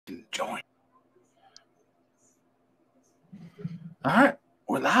Join. All right,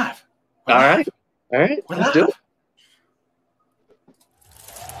 we're live. All right, let's do it.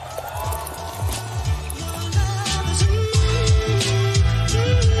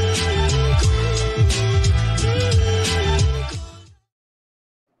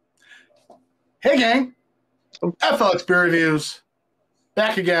 Hey, gang. FLX Beer Reviews.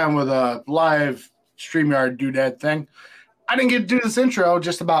 Back again with a live StreamYard doodad thing. I didn't get to do this intro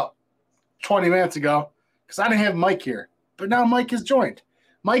just about 20 minutes ago because I didn't have Mike here. But now Mike is joined.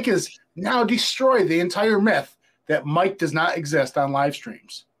 Mike has now destroyed the entire myth that Mike does not exist on live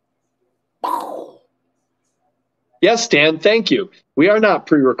streams. Yes, Dan, thank you. We are not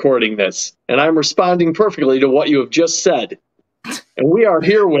pre-recording this, and I'm responding perfectly to what you have just said. And we are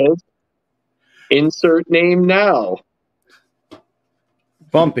here with insert name now.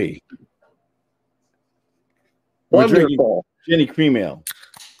 Bumpy. Wonderful. Genesee Cream Ale.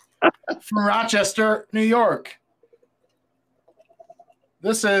 From Rochester, New York.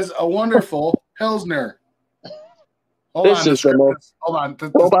 This is a wonderful Pilsner. Hold on.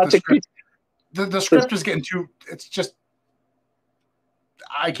 The script is getting too, it's just,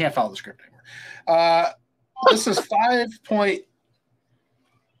 I can't follow the script anymore. This is 5.1%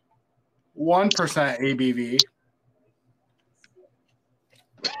 ABV.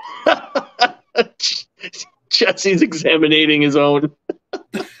 Jesse's examining his own.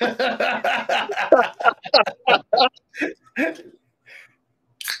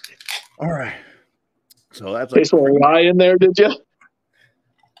 All right. So that's like some rye in there, did you?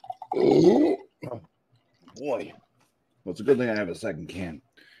 Oh, boy. Well, it's a good thing I have a second can.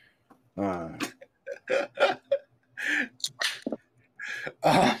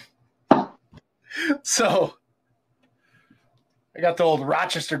 So I got the old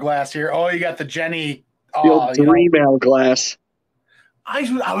Rochester glass here. Oh, you got the Jenny. The old Cream Ale glass. I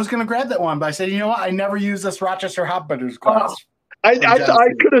was going to grab that one, but I said, you know what? I never use this Rochester Hop Bitters glass. I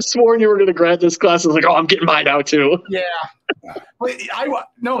could have sworn you were going to grab this glass. I was like, oh, I'm getting mine out too. Yeah. Wait,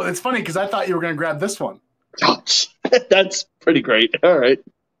 no, it's funny because I thought you were going to grab this one. That's pretty great. All right.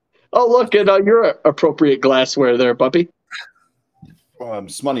 Oh, look at your appropriate glassware there, puppy.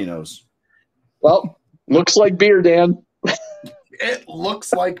 Smutty nose. Well, looks like beer, Dan. It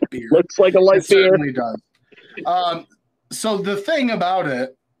looks like beer. Looks like a light beer. It certainly does. So the thing about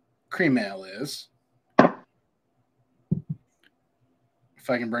it, cream ale is, if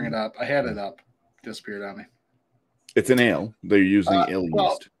I can bring it up, I had it up, disappeared on me. It's an ale. They're using ale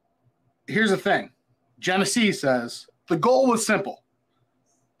yeast. Here's the thing. Genesee says the goal was simple: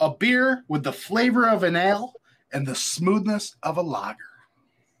 a beer with the flavor of an ale and the smoothness of a lager.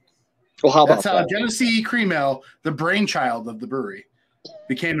 Well, how about That's how Genesee Cream Ale, the brainchild of the brewery,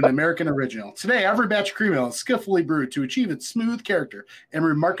 became an American original. Today, every batch of cream ale is skillfully brewed to achieve its smooth character and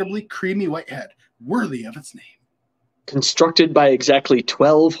remarkably creamy white head, worthy of its name. Constructed by exactly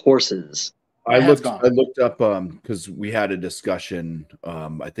 12 horses. I looked up because we had a discussion.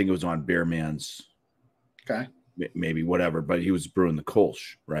 I think it was on Bear Man's. Okay. Maybe whatever, but he was brewing the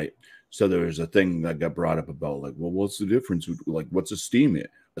Kolsch, right? So there was a thing that got brought up about like, well, what's the difference? Like, what's a steam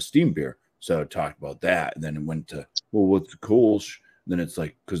beer? So I talked about that, and then it went to, well, what's the Kolsch? Then it's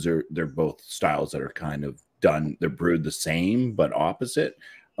like, because they're both styles that are kind of done, they're brewed the same but opposite.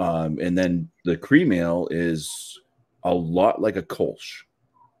 And then the cream ale is a lot like a Kolsch,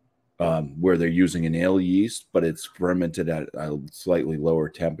 where they're using an ale yeast, but it's fermented at a slightly lower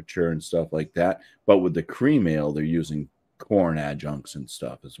temperature and stuff like that. But with the cream ale, they're using corn adjuncts and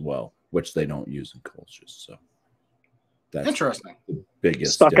stuff as well, which they don't use in Kolsch's. So that's interesting. The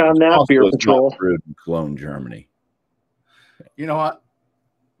biggest stuck on that Beer Patrol. Brewed in Cologne, Germany. You know what?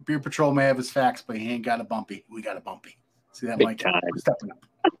 Beer Patrol may have his facts, but he ain't got a bumpy. We got a bumpy. See that, Mike? Stepping up.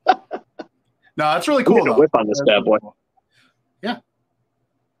 No, that's really cool. Though. Whip on this bad boy. Cool. Yeah.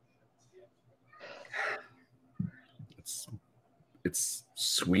 It's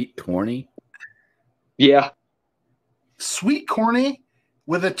sweet, corny. Yeah. Sweet, corny,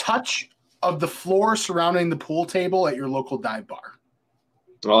 with a touch of the floor surrounding the pool table at your local dive bar.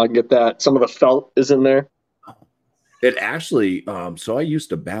 Oh, I get that. Some of the felt is in there. It actually, so I used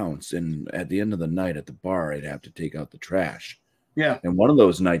to bounce, and at the end of the night at the bar, I'd have to take out the trash. Yeah. And one of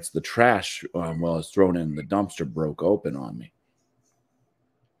those nights, the trash, while I was thrown in the dumpster, broke open on me.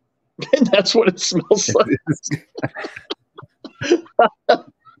 And that's what it smells like.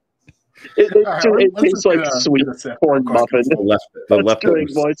 It tastes like sweet corn muffin. The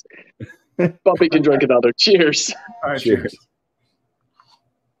leftovers. Boys. Bumpy can drink another. Cheers. All right, cheers.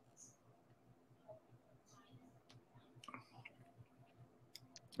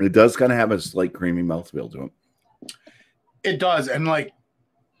 It does kind of have a slight creamy mouthfeel to it. It does, and like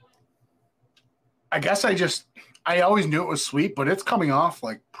I guess I always knew it was sweet, but it's coming off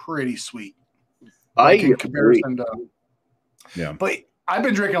like pretty sweet. I Like in agree. comparison to, Yeah. but I've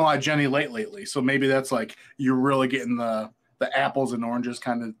been drinking a lot of Jenny lately, so maybe that's like you're really getting the apples and oranges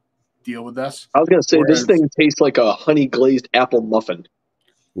kind of deal with this. I was gonna say this Whereas- thing tastes like a honey glazed apple muffin.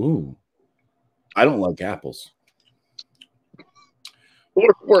 Ooh. I don't like apples.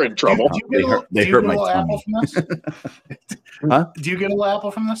 We're in trouble. Do you get They do you hurt get my a little apple tummy. from this? Huh? Do you get a little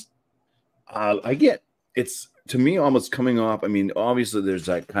apple from this? I get it's to me almost coming off. I mean, obviously there's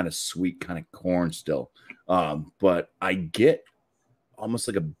that kind of sweet kind of corn still, but I get almost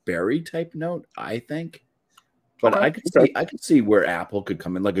like a berry type note. I think, but Okay. I could see where apple could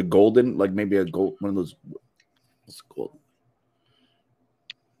come in, like a golden, like maybe a gold one of those. What's it called?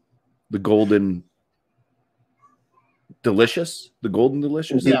 The golden delicious, the golden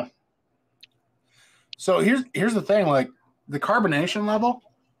delicious. Yeah. So here's the thing, like the carbonation level.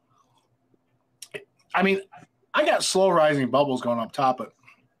 I mean, I got slow rising bubbles going up top, but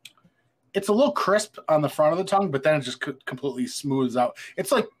it's a little crisp on the front of the tongue, but then it just completely smooths out.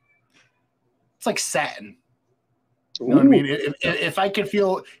 It's like satin. You know what I mean? If I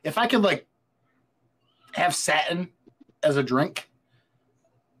could like have satin as a drink,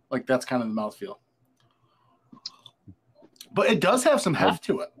 like that's kind of the mouthfeel. But it does have some heft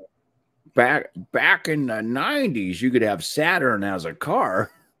to it. Back in the 90s, you could have Saturn as a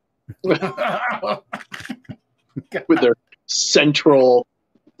car. With their central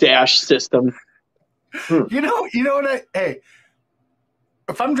dash system. You know what? Hey,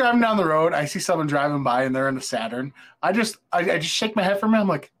 if I'm driving down the road, I see someone driving by and they're in a Saturn. I just shake my head for me. I'm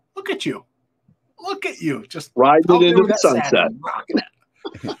like, look at you, just Ride out it there into with the that sunset. Saturn, rocking it.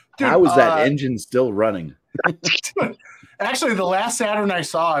 Dude, How is that engine still running? dude, actually, the last Saturn I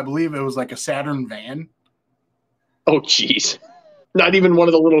saw, I believe it was like a Saturn van. Oh, jeez. Not even one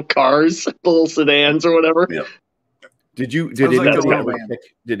of the little cars, the little sedans or whatever. Yeah.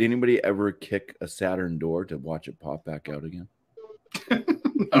 Did anybody ever kick a Saturn door to watch it pop back out again?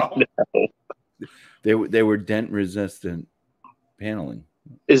 No. No. They were dent resistant paneling.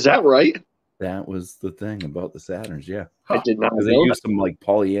 Is that right? That was the thing about the Saturns, yeah. I did not Because they know used some like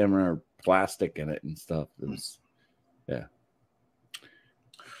polyamide plastic in it and stuff. It was, yeah.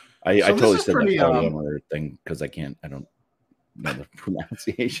 I totally said that polyamide thing because I don't know the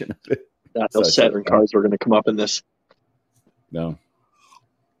pronunciation of it. Those Saturn cars were going to come up in this. No.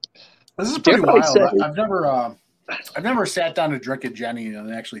 This is pretty wild. I've never sat down to drink a Jenny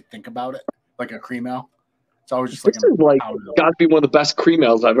and actually think about it like a cream ale. It's always just This is like got to be one of the best cream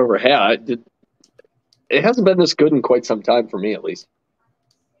ales I've ever had. It hasn't been this good in quite some time for me, at least.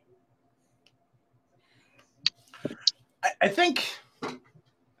 I think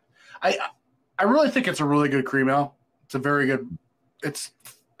I really think it's a really good cream ale. It's a very good. It's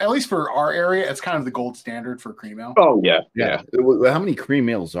at least for our area, it's kind of the gold standard for cream ale. Oh yeah. How many cream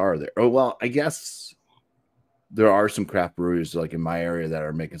ales are there? Oh well, I guess there are some craft breweries like in my area that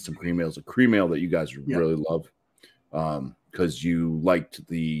are making some cream ales. A cream ale that you guys really love, because you liked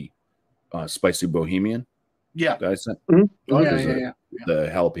the spicy bohemian. Yeah, that I sent. Mm-hmm. Oh yeah. The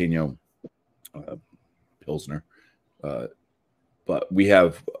jalapeno pilsner. But we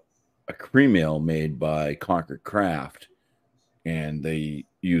have a cream ale made by Concord Craft, and they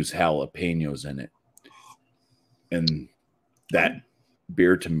use jalapenos in it. And that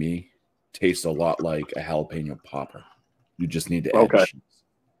beer to me tastes a lot like a jalapeno popper. You just need to add cheese.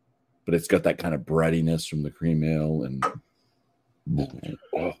 But it's got that kind of breadiness from the cream ale, and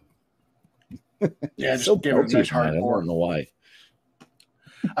yeah, just give it a nice hard pour. I don't know why.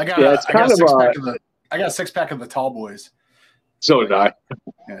 I got a six pack of the Tall Boys. So did I.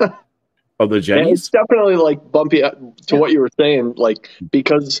 Yeah. Oh, the Jennies? It's definitely like bumpy to what you were saying, like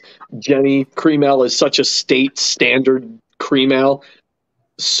because Jenny Cream Ale is such a state standard cream ale,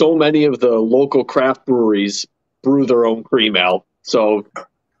 so many of the local craft breweries brew their own cream ale. So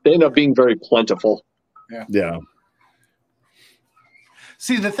they end up being very plentiful. Yeah.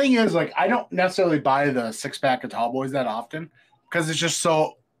 See, the thing is, like, I don't necessarily buy the 6-pack of Tall Boys that often because it's just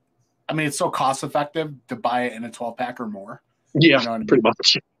so, I mean, it's so cost effective to buy it in a 12-pack or more. Yeah, you know what I mean? pretty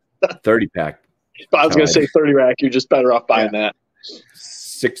much. 30-pack. I was going to say 30 rack. You're just better off buying that.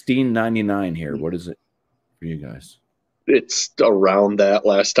 $16.99 here. What is it for you guys? It's around that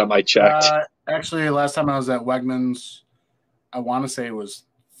last time I checked. Actually, last time I was at Wegmans, I want to say it was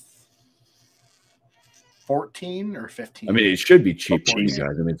 14 or 15. I mean, it should be cheap for you guys.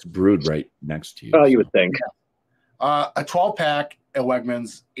 I mean, it's brewed right next to you. Oh, you would think. Yeah. A 12-pack at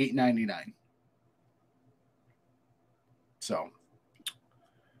Wegmans, $8.99. So,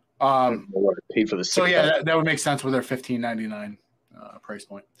 what I paid for the so yeah, that would make sense with their $15.99 price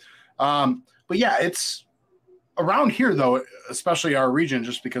point. But yeah, it's around here though, especially our region,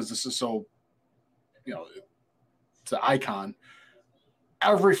 just because this is so, you know, it's an icon.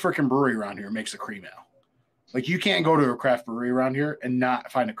 Every freaking brewery around here makes a cream ale. Like you can't go to a craft brewery around here and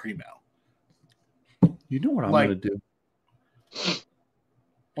not find a cream ale. You know what I'm gonna do?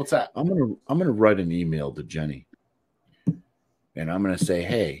 What's that? I'm gonna write an email to Jenny, and I'm gonna say,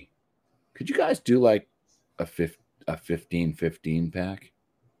 hey, could you guys do like a 15-15 pack,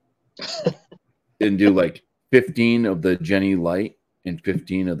 and do like 15 of the Jenny Light and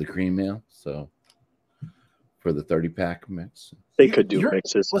 15 of the cream ale? So for the 30 pack mix, they could do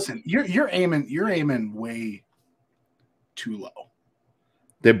mixes. Listen, you're aiming way too low.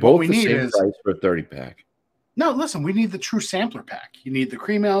 They're both the same price for a 30 pack. No, listen, we need the true sampler pack. You need the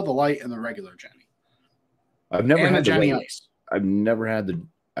cream ale, the light, and the regular Jenny. I've never had the Jenny Ice. I've never had the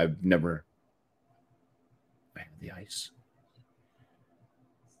ice.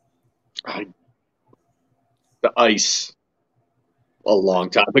 The ice. A long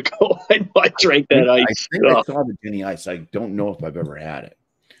time ago, I drank that ice. I think I saw the Jenny Ice. I don't know if I've ever had it.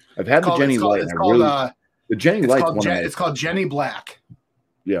 I've had the Jenny Light. The Jenny Light. It's called Jenny Black.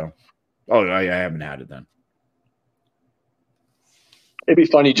 Yeah. Oh, I haven't had it then. It'd be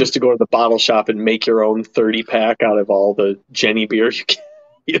funny just to go to the bottle shop and make your own 30 pack out of all the Jenny beers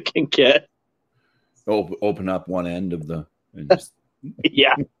you can get. Open up one end of the. Just...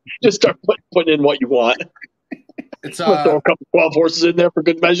 yeah, just start putting in what you want. It's throw a couple 12 horses in there for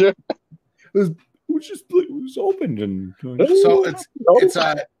good measure. It was opened and so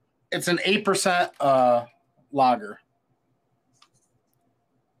it's an 8% lager.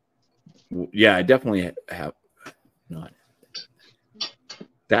 Yeah, I definitely have not.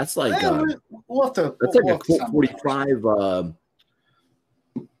 That's like that's like a Colt 45.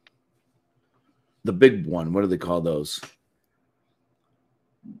 The big one. What do they call those?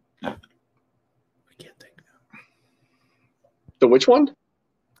 I can't think now. The which one?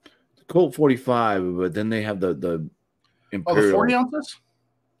 The Colt 45, but then they have the Imperial. Oh, the 40 ounces?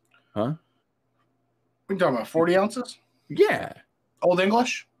 Huh? We're talking about 40 ounces? Yeah. Old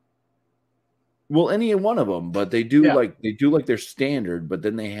English? Well, any one of them, but they do like their standard, but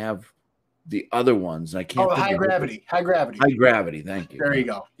then they have the other ones. I can't. Oh, high gravity. High gravity. Thank you. There you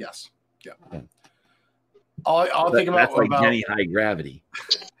go. Yes. Yeah. I'll think about that's like Jenny High Gravity.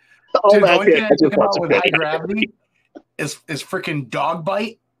 Dude, the only thing I think about with high gravity is freaking Dog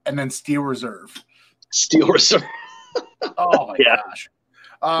Bite and then Steel Reserve. Steel Reserve. Oh my gosh.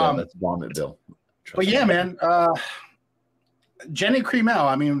 That's Vomit-ville. But yeah, man. Jenny Cream Ale.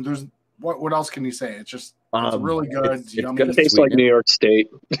 I mean, there's what else can you say? It's just it's really good. It's yummy. It tastes like New York State,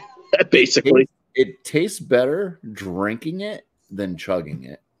 basically. It tastes better drinking it than chugging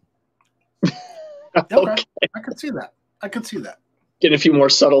it. Okay. I could see that. Get a few more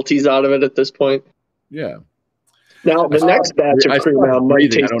subtleties out of it at this point. Yeah. Now, the next batch of cream ale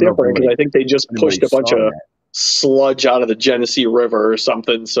might taste different because I think they just pushed a bunch of sludge out of the Genesee River or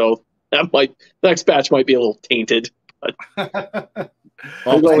something. So the next batch might be a little tainted. There's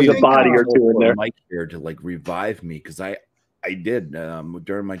always a body or two in there. Mike here to like revive me because I did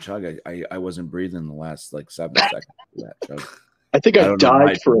during my chug. I wasn't breathing the last like 7 seconds of that chug. I think I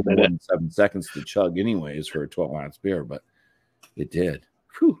died for a minute. 7 seconds to chug, anyways, for a 12-ounce beer, but it did.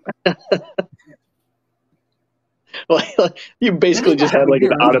 Well, you basically just had like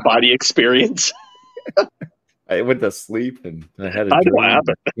an out-of-body experience. I went to sleep and I had a dream. What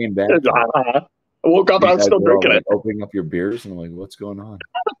happened? Came back. I woke up and I was still drinking it. Opening up your beers and I'm like, what's going on?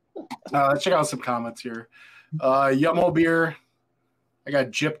 Check out some comments here. Yummo beer. I got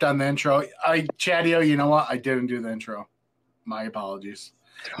gypped on the intro. Chadio, you know what? I didn't do the intro. My apologies.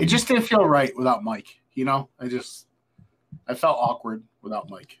 It just didn't feel right without Mike. You know, I felt awkward without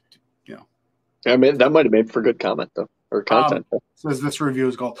Mike. You know, I mean, that might have made for good comment though, or content. Says this review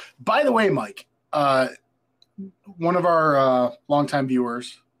is gold. By the way, Mike, one of our longtime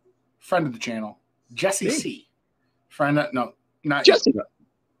viewers, friend of the channel, Jesse C. Not Jesse.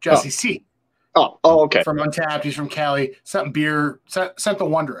 Jesse C. Oh, okay. From Untapped, he's from Cali. Sent beer. Sent the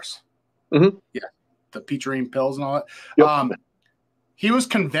Wondrous. Mm-hmm. Yeah, the peacherine pills and all that. Yep. He was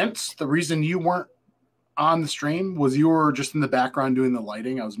convinced the reason you weren't on the stream was you were just in the background doing the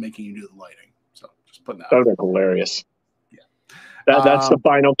lighting. I was making you do the lighting. So just putting that. That would be hilarious. Yeah. That's the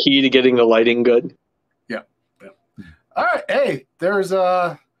final key to getting the lighting good. Yeah. All right. Hey, there's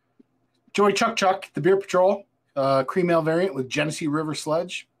Joey Chuck, the Beer Patrol, cream ale variant with Genesee River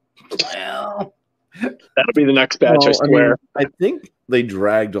Sledge. Well, that'll be the next batch, I swear. I think they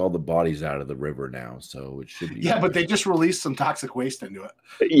dragged all the bodies out of the river now, so it should be. Yeah, but they just released some toxic waste into it.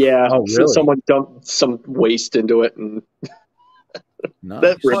 Yeah, really? So someone dumped some waste into it, and nice.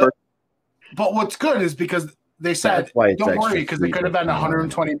 that river. But what's good is because they said, don't worry, because it could have been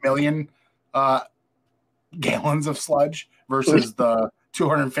 120 million gallons of sludge versus the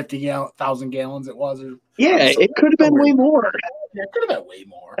 250,000 gallons it was. It could have been way more. Yeah, it could have been way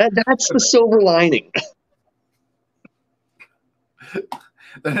more. And that's the silver lining.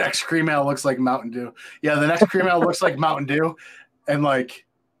 The next cream ale looks like Mountain Dew. Yeah, the next cream ale looks like Mountain Dew, and like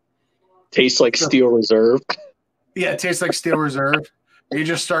tastes like Steel Reserve. Yeah, it tastes like Steel Reserve. You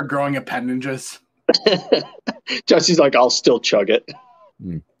just start growing appendages. Jesse's like, I'll still chug it.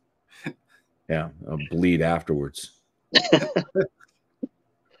 Yeah, I'll bleed afterwards.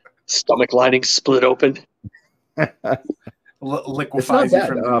 Stomach lining split open. Liquefies you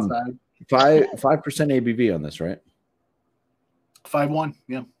from the inside. 5% ABV on this, right? 5.1,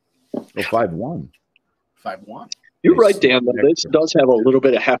 yeah. Oh, 5.1. 5.1. You're right, Dan. This does have a little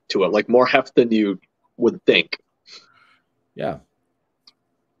bit of heft to it, like more heft than you would think. Yeah,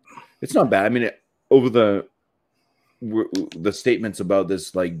 it's not bad. I mean, over the statements about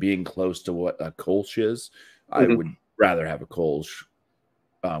this, like being close to what a Kolsch is, I would rather have a Kolsch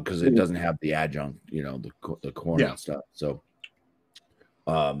because it doesn't have the adjunct, the corn and stuff. So,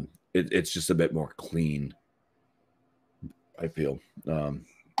 it's just a bit more clean. I feel.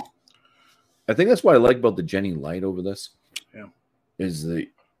 I think that's what I like about the Jenny Light over this. Yeah, is the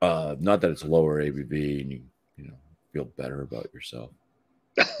not that it's lower ABV and you feel better about yourself.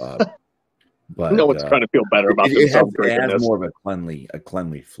 But no one's trying to feel better about themselves. It has more of a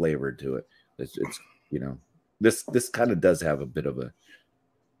cleanly flavor to it. It's this kind of does have a bit of a.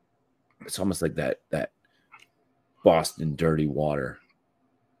 It's almost like that Boston dirty water.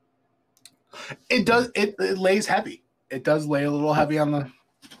 It does. It lays heavy. It does lay a little heavy on the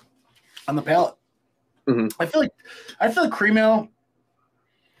palate. Mm-hmm. I feel like cream ale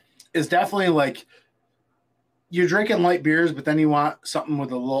is definitely like you're drinking light beers, but then you want something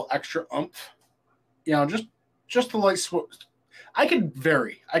with a little extra oomph. Just a light. I could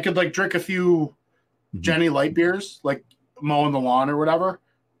vary. I could like drink a few Jenny light beers, like mowing the lawn or whatever.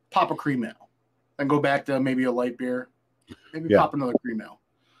 Pop a cream ale, then go back to maybe a light beer. Maybe pop another cream ale.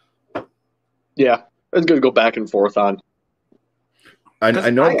 Yeah. It's going to go back and forth on. I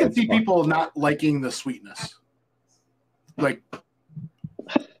know. I can see people not liking the sweetness. Like,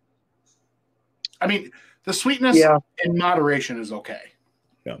 I mean, the sweetness in moderation is okay.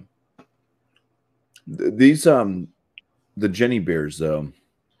 Yeah. These the Jenny beers though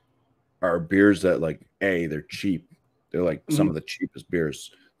are beers that like they're cheap. They're like some of the cheapest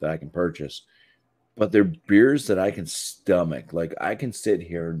beers that I can purchase. But they're beers that I can stomach. Like I can sit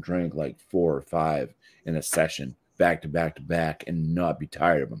here and drink like 4 or 5 in a session, back to back to back, and not be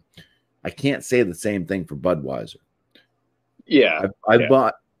tired of them. I can't say the same thing for Budweiser. Yeah, I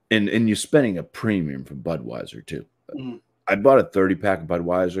bought, and you're spending a premium for Budweiser too. I bought a 30-pack of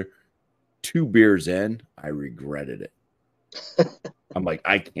Budweiser. 2 beers in, I regretted it. I'm like,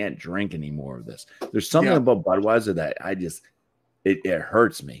 I can't drink any more of this. There's something about Budweiser that I just it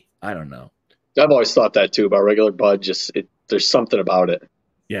hurts me. I don't know. I've always thought that too about regular Bud. There's something about it.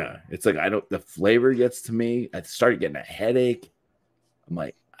 Yeah, it's like the flavor gets to me. I started getting a headache. I'm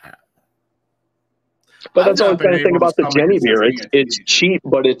like, but that's the only kind of thing about the Jenny beer. It's cheap,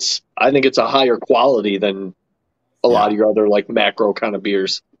 but I think it's a higher quality than a lot of your other like macro kind of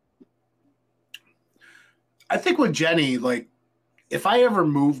beers. I think with Jenny, like if I ever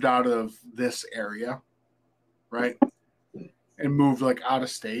moved out of this area, right, and moved like out of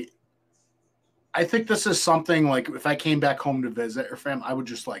state, I think this is something like if I came back home to visit or fam, I would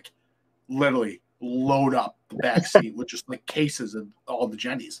just like literally load up the back seat with just like cases of all the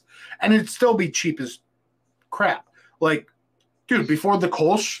Jennies, and it'd still be cheap as crap. Like, dude, before the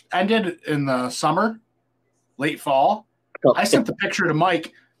Kolsch ended in the summer, late fall, I sent the picture to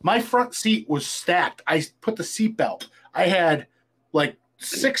Mike. My front seat was stacked. I put the seat belt. I had like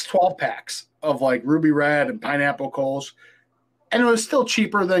 6 12-packs of like Ruby Red and Pineapple Kolsch. And it was still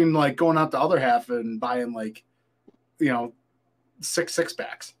cheaper than like going out the other half and buying like, 6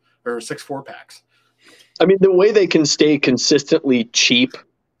 6-packs or 6 4-packs. I mean, the way they can stay consistently cheap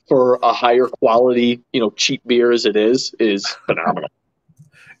for a higher quality, cheap beer as it is phenomenal.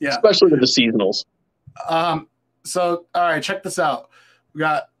 Yeah. Especially with the seasonals. So, all right, check this out. We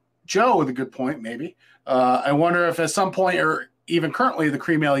got Joe with a good point, maybe. I wonder if at some point or even currently the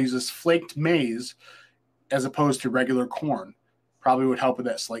cream ale uses flaked maize as opposed to regular corn. Probably would help with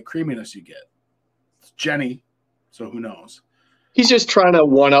that slight creaminess you get. It's Jenny, so who knows? He's just trying to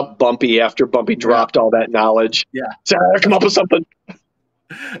one-up Bumpy after Bumpy dropped all that knowledge. Yeah. So, come up with something.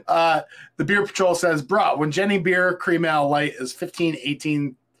 The Beer Patrol says, bruh, when Jenny Beer Cream Ale Light is $15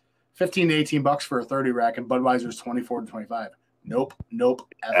 to $18 for a 30 rack and Budweiser's $24 to $25. Nope.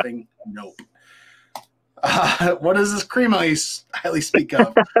 Effing nope. What is this cream ale you highly speak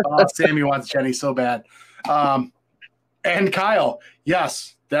of? Sammy wants Jenny so bad. And Kyle,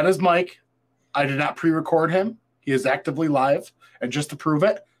 yes, that is Mike. I did not pre-record him. He is actively live. And just to prove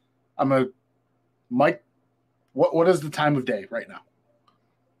it, Mike, what is the time of day right now?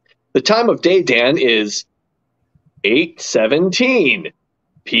 The time of day, Dan, is 8:17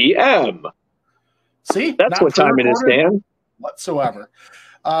 p.m. See? That's what time it is, Dan. Whatsoever.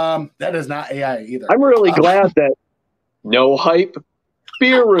 That is not AI either. I'm really glad that No Hype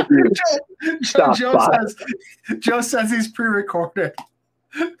Beer Reviews Joe says he's pre-recorded.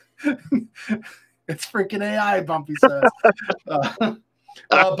 It's freaking AI, Bumpy says.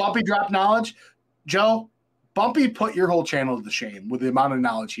 Bumpy dropped knowledge. Joe, Bumpy put your whole channel to shame with the amount of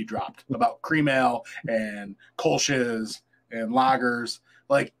knowledge he dropped about cream ale and Kolsch's and lagers.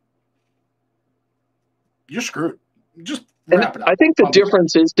 Like, you're screwed. Just wrap it up. I think the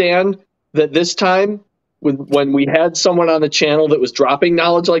difference is, Dan, that this time, when we had someone on the channel that was dropping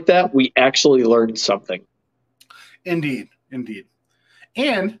knowledge like that, we actually learned something. Indeed.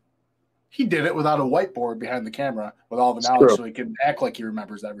 And he did it without a whiteboard behind the camera with all the knowledge so he can act like he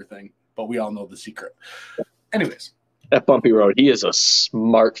remembers everything. But we all know the secret. Anyways. That Bumpy Road, he is a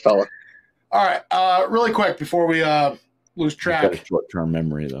smart fella. All right. Really quick before we lose track. Got a short-term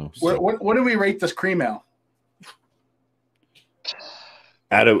memory, though. So. What do we rate this cream ale?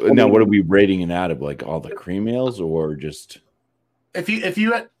 What are we rating it out of? Like all the cream ales, or just if you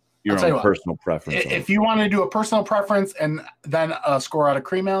your own personal preference? If you want to do a personal preference and then score out of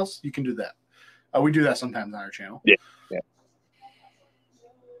cream ales, you can do that. We do that sometimes on our channel. Yeah.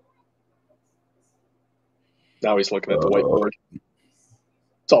 Now he's looking at the whiteboard.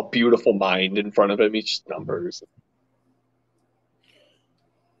 It's all beautiful mind in front of him. He's just numbers.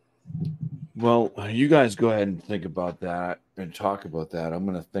 Well, you guys go ahead and think about that and talk about that. I'm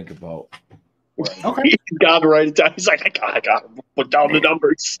going to think about. Okay. He's got to write it down. He's like, I got to put down the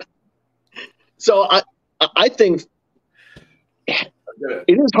numbers. So I think it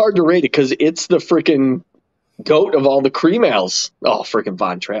is hard to rate it because it's the freaking goat of all the cream ales. Oh, freaking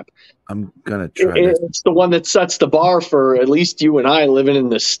Von Trapp. I'm going to try this. It's the one that sets the bar for at least you and I living in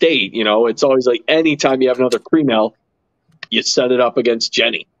the state. You know, it's always like anytime you have another cream ale, you set it up against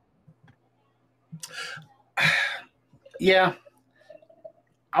Jenny. Yeah.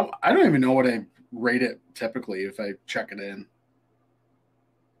 I don't even know what I rate it typically if I check it in.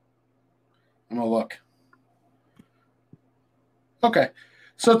 I'm going to look. Okay.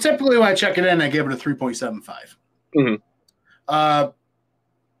 So typically when I check it in, I give it a 3.75. Mm-hmm.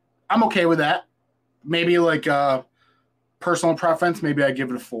 I'm okay with that. Maybe like personal preference, maybe I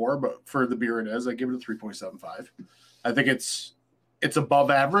give it a 4, but for the beer it is, I give it a 3.75. I think it's above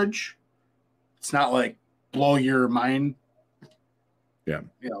average. It's not like blow your mind,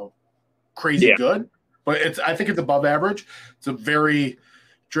 crazy good, but I think it's above average. It's a very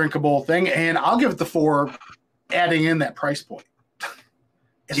drinkable thing, and I'll give it the 4, adding in that price point.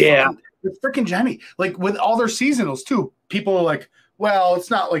 It's freaking Jenny. Like with all their seasonals too, people are like, well, it's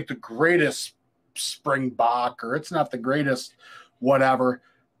not like the greatest spring Bach or it's not the greatest whatever.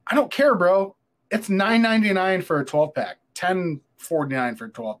 I don't care, bro. It's $9.99 for a 12-pack, $10.49 for a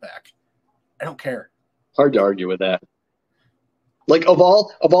 12-pack. I don't care. Hard to argue with that. Like of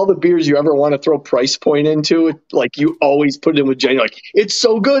all the beers you ever want to throw price point into, like you always put it in with Jenny. Like it's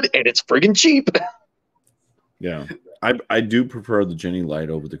so good and it's friggin' cheap. Yeah, I do prefer the Jenny Light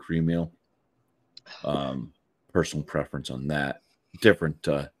over the cream ale. Personal preference on that. Different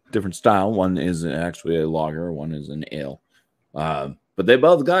style. One is actually a lager. One is an ale. But they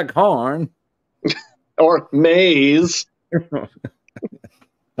both got corn or maize.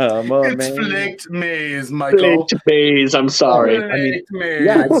 It's flaked maize, Michael. Flaked maize. I'm sorry. Maize.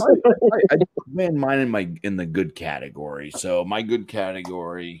 Yeah, I man mine in the good category. So my good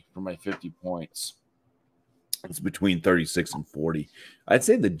category for my 50 points, it's between 36 and 40. I'd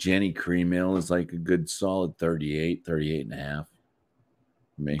say the Jenny Cream Ale is like a good solid 38 and a half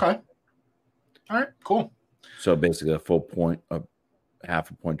for me. Okay. All right. Cool. So basically a full point,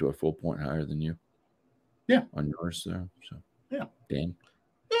 half a point to a full point higher than you. Yeah. On yours there. So yeah. Dan.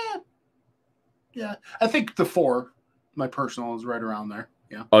 Yeah. I think the 4, my personal, is right around there.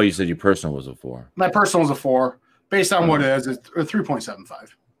 Yeah. Oh, you said your personal was a 4. My personal is a 4. Based on what it is, it's a 3.75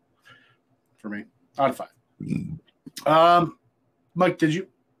 for me out of 5. Mike, did you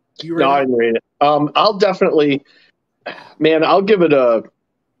No, I didn't read it. I'll definitely, man, I'll give it a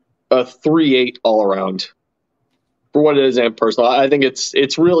 3.8 all around for what it is and personal. I think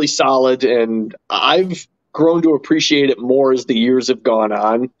it's really solid, and I've grown to appreciate it more as the years have gone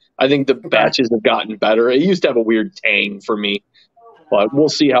on. I think the batches have gotten better. It used to have a weird tang for me, But we'll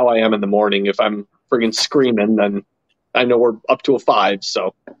see how I am in the morning. If I'm friggin' screaming, then I know we're up to a 5.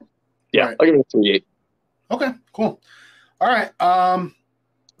 So, yeah, Right. I'll give it a 3.8. Okay, cool. All right.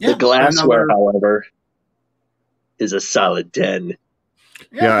 The glassware, however, is a solid 10.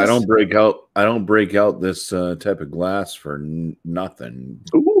 Yeah, I don't break out this type of glass for nothing.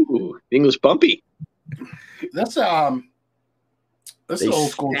 Ooh, English bumpy. That's old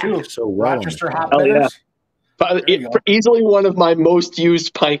school too. So well. Rochester hot Oh, bitters. Yeah. Easily one of my most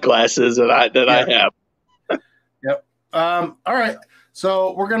used pint glasses that I have. Yep. All right.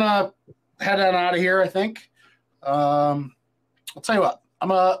 So we're gonna head on out of here, I think. I'll tell you what.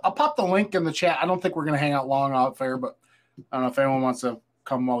 I'll pop the link in the chat. I don't think we're gonna hang out long out there, but I don't know if anyone wants to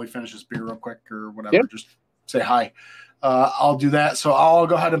come while we finish this beer real quick or whatever. Yeah. Just say hi. I'll do that. So I'll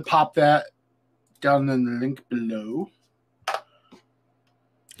go ahead and pop that down in the link below.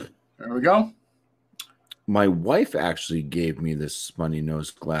 There we go. My wife actually gave me this Smutty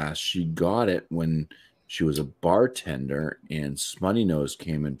Nose glass. She got it when she was a bartender, and Smutty Nose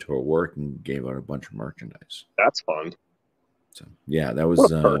came into her work and gave out a bunch of merchandise. That's fun. So yeah, that was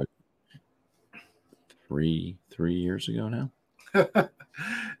 3 years ago now.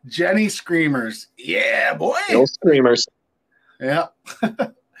 Jenny Screamers. Yeah, boy. No screamers. Yeah.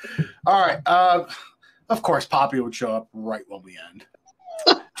 All right. Of course, Poppy would show up right when we end.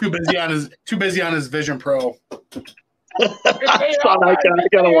 Too busy on his Vision Pro. Son, I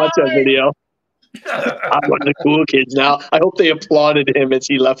gotta watch that video. I'm one of the cool kids now. I hope they applauded him as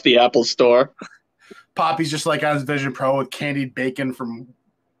he left the Apple store. Poppy's just like on his Vision Pro with candied bacon from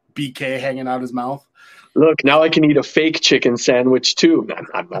BK hanging out his mouth. Look, now I can eat a fake chicken sandwich too.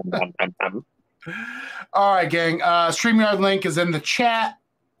 All right, gang. StreamYard link is in the chat.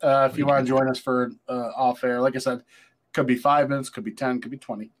 If you want to join us for off air, like I said, could be 5 minutes, could be 10, could be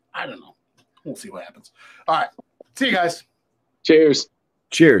 20. I don't know. We'll see what happens. All right. See you guys. Cheers.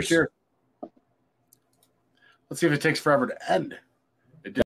 Cheers. Cheers. Let's see if it takes forever to end.